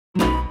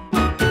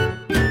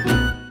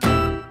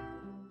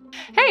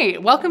Hi,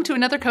 welcome to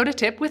another Coda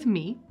tip with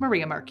me,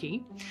 Maria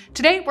Marquis.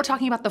 Today we're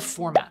talking about the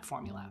format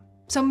formula.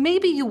 So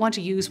maybe you want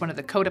to use one of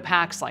the Coda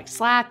packs like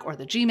Slack or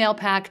the Gmail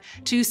pack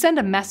to send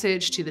a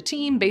message to the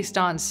team based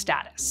on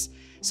status.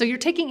 So you're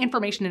taking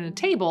information in a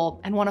table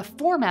and want to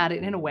format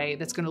it in a way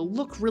that's going to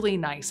look really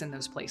nice in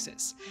those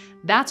places.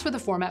 That's where the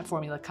format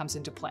formula comes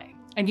into play.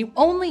 And you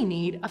only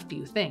need a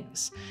few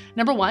things.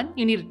 Number one,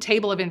 you need a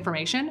table of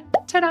information,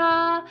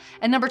 ta-da!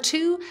 And number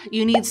two,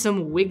 you need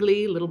some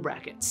wiggly little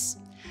brackets.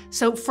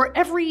 So for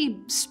every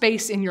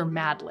space in your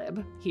Mad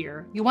Lib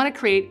here, you want to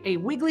create a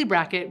wiggly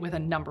bracket with a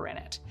number in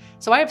it.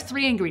 So I have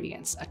three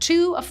ingredients, a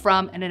to, a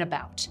from, and an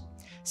about.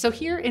 So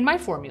here in my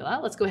formula,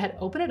 let's go ahead and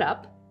open it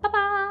up,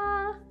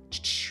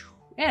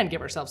 and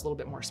give ourselves a little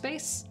bit more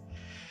space.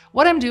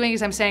 What I'm doing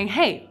is I'm saying,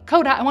 hey,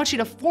 Coda, I want you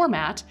to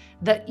format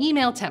the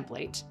email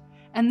template,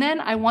 and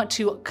then I want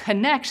to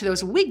connect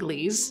those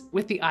wigglies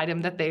with the item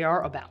that they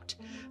are about.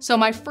 So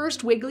my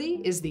first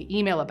wiggly is the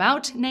email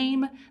about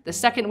name, the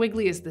second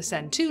wiggly is the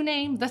send to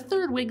name, the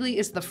third wiggly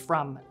is the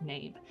from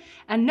name.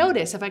 And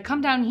notice if I come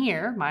down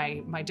here,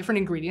 my different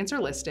ingredients are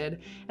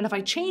listed, and if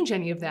I change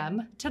any of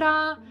them,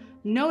 ta-da,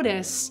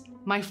 notice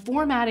my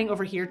formatting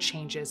over here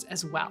changes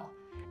as well.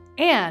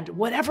 And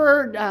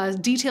whatever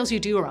details you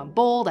do around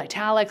bold,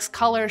 italics,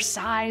 color,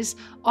 size,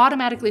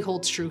 automatically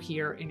holds true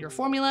here in your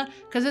formula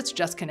because it's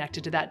just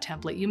connected to that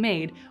template you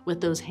made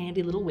with those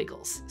handy little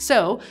wiggles.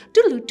 So,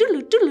 doodaloo,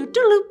 doodaloo, doodaloo,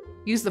 doodaloo.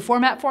 Use the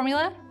format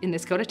formula in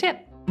this Coda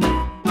tip.